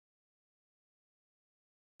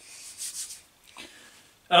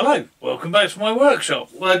Hello, welcome back to my workshop.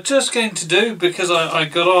 What I'm just going to do, because I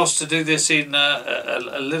got asked to do this in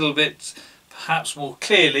a little bit perhaps more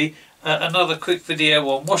clearly, another quick video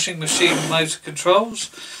on washing machine motor controls.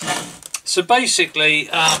 So basically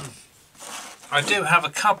I do have a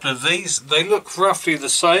couple of these. They look roughly the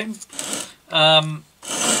same. On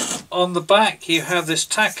the back you have this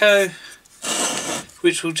tacho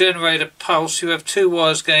which will generate a pulse. You have two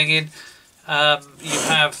wires going in. You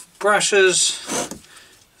have brushes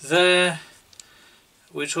there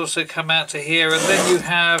which also come out to here, and then you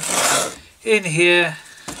have in here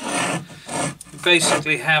you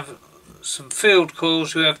basically have some field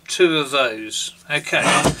coils. You have two of those. Okay,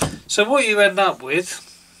 so what you end up with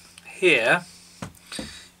here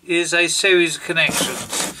is a series of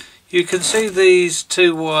connections. You can see these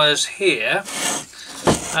two wires here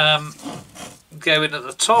going at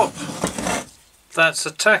the top. That's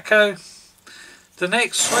a tacho. The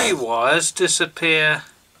next three wires disappear.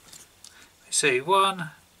 You see, 1,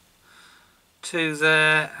 2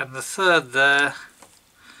 there, and the third there.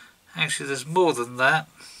 Actually there's more than that,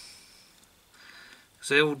 because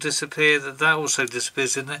they all disappear. That also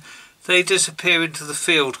disappears in there. They disappear into the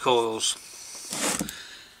field coils.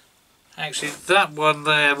 Actually that one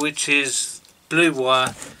there, which is blue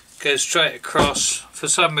wire, goes straight across. For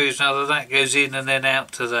some reason or other that goes in and then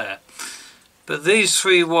out to there. But these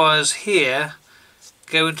three wires here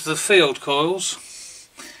go into the field coils,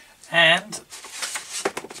 and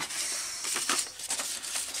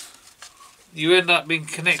you end up being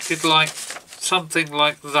connected like something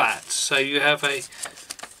like that. So you have a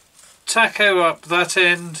tacho up that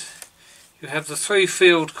end, you have the three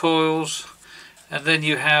field coils, and then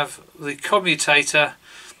you have the commutator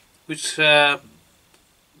which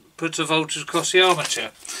puts a voltage across the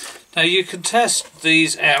armature. Now you can test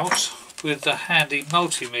these out with the handy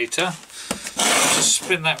multimeter. Just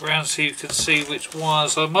spin that round so you can see which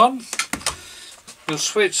wires I'm on. We'll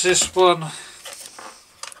switch this one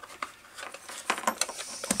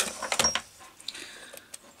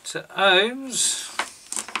to ohms.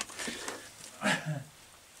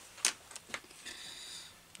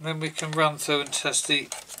 Then we can run through and test the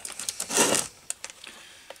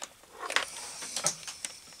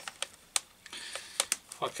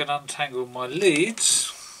if I can untangle my leads.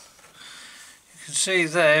 You can see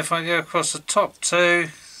there, if I go across the top two,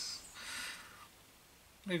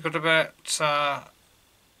 we've got about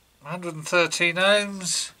 113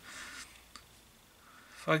 ohms.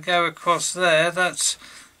 If I go across there, that's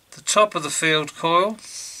the top of the field coil.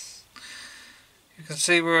 You can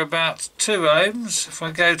see we're about 2 ohms. If I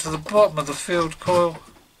go to the bottom of the field coil,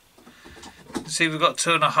 you can see we've got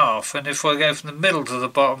 2.5, and if I go from the middle to the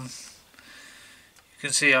bottom, you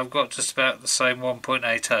can see I've got just about the same 1.8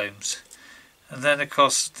 ohms. And then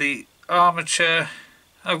across the armature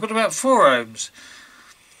I've got about 4 ohms.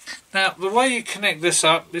 Now the way you connect this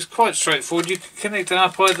up is quite straightforward. You can connect it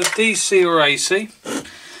up either DC or AC.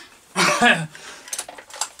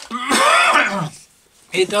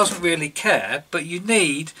 It doesn't really care, but you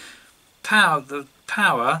need power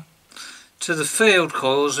to the field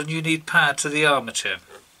coils, and you need power to the armature.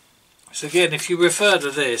 So again, if you refer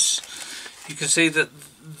to this, you can see that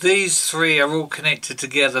these three are all connected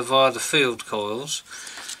together via the field coils.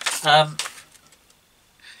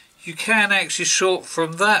 You can actually short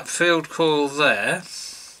from that field coil there,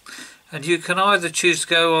 and you can either choose to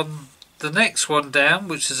go on the next one down,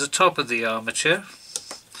 which is the top of the armature.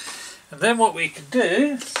 And then what we can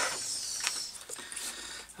do,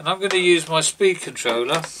 and I'm going to use my speed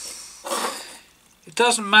controller, it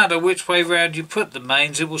doesn't matter which way round you put the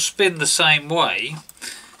mains, it will spin the same way.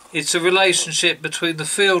 It's a relationship between the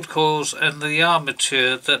field coils and the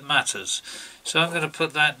armature that matters. So I'm going to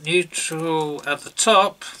put that neutral at the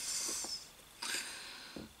top,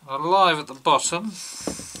 alive at the bottom.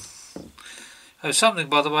 Oh, something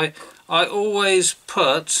by the way, I always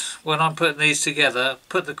put, when I'm putting these together,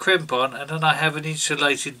 put the crimp on, and then I have an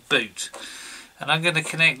insulated boot. And I'm going to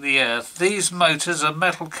connect the earth. These motors are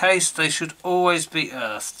metal cased, they should always be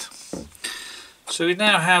earthed. So we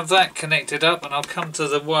now have that connected up, and I'll come to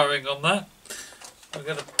the wiring on that. I'm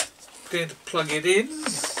going to plug it in.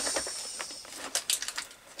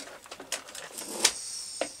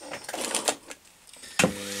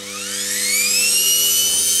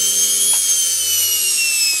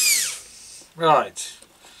 Right.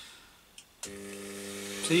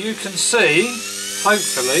 So you can see,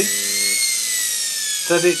 hopefully,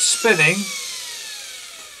 that it's spinning.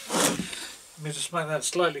 Let me just make that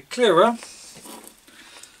slightly clearer.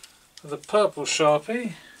 With a purple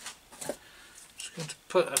Sharpie, just going to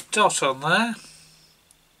put a dot on there.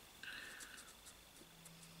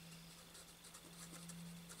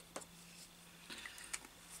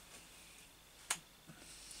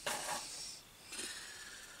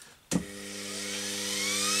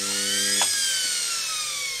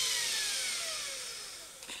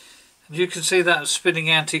 You can see that spinning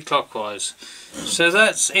anti-clockwise. So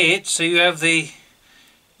that's it. So you have the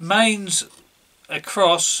mains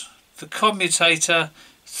across, the commutator,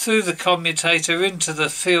 through the commutator into the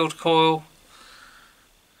field coil.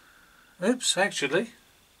 Oops, actually,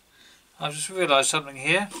 I've just realised something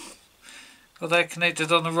here. Got that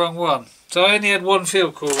connected on the wrong one. So I only had one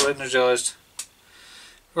field coil energised.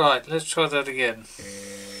 Right, let's try that again.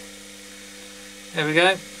 There we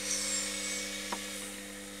go.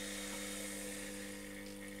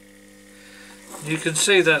 You can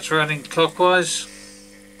see that's running clockwise.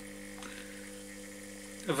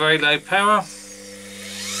 A very low power.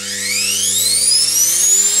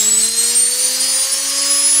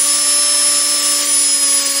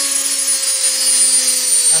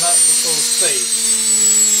 And up to full speed.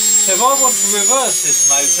 So if I want to reverse this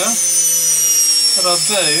motor, what I'll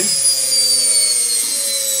do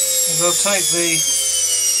is I'll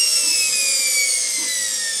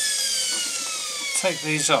take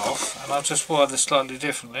these off, and I'll just wire this slightly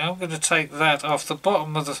differently. I'm going to take that off the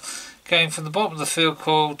bottom of the, going from the bottom of the field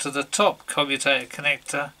coil to the top commutator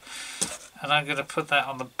connector, and I'm going to put that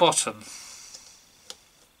on the bottom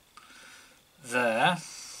there.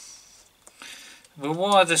 We'll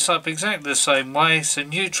wire this up exactly the same way, so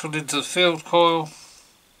neutral into the field coil,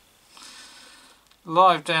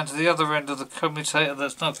 live down to the other end of the commutator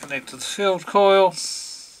that's not connected to the field coil,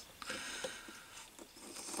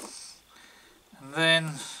 and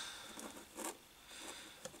then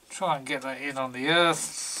try and get that in on the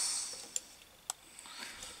earth.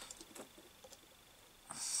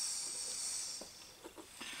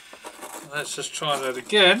 Let's just try that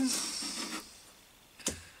again.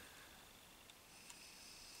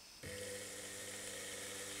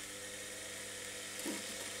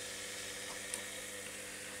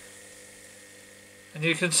 And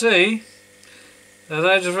you can see that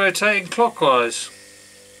they're just rotating clockwise.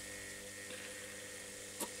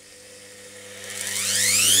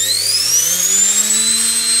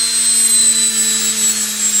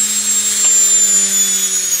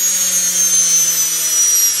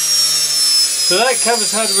 So that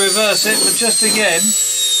covers how to reverse it, but just again,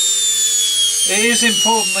 it is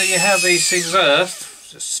important that you have these things earthed.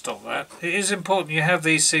 Just stop that. It is important you have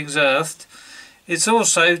these things earthed. It's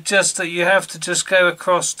also just that you have to just go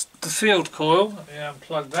across the field coil. Let me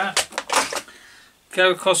unplug that.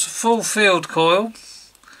 Go across the full field coil,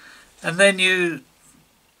 and then you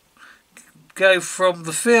go from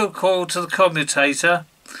the field coil to the commutator,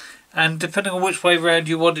 and depending on which way round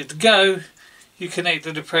you want it to go, you connect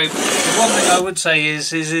it appropriately. The one thing I would say is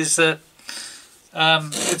that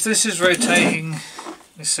if this is rotating,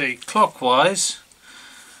 let's see, clockwise,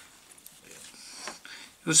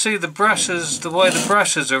 you'll see the brushes, the way the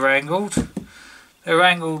brushes are angled. They're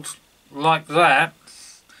angled like that.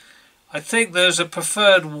 I think there's a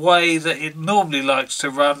preferred way that it normally likes to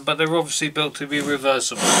run, but they're obviously built to be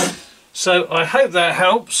reversible. So I hope that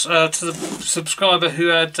helps to the subscriber who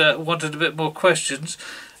had wanted a bit more questions.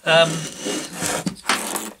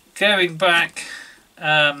 Going back,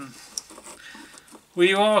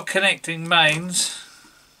 we are connecting mains.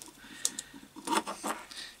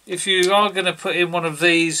 If you are going to put in one of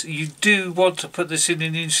these, you do want to put this in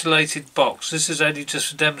an insulated box. This is only just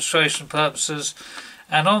for demonstration purposes.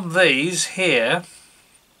 And on these here,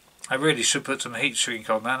 I really should put some heat shrink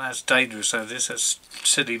on that. That's dangerous, that's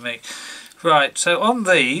silly me. Right, so on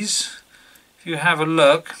these, if you have a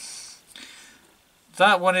look,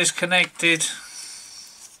 that one is connected.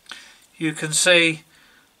 You can see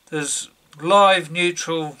there's live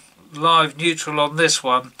neutral on this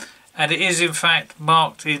one, and it is in fact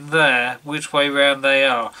marked in there which way round they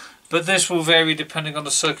are, but this will vary depending on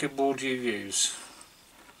the circuit board you use.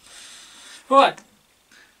 Right,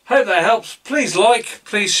 hope that helps. Please like,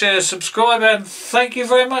 please share, subscribe, and thank you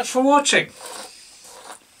very much for watching.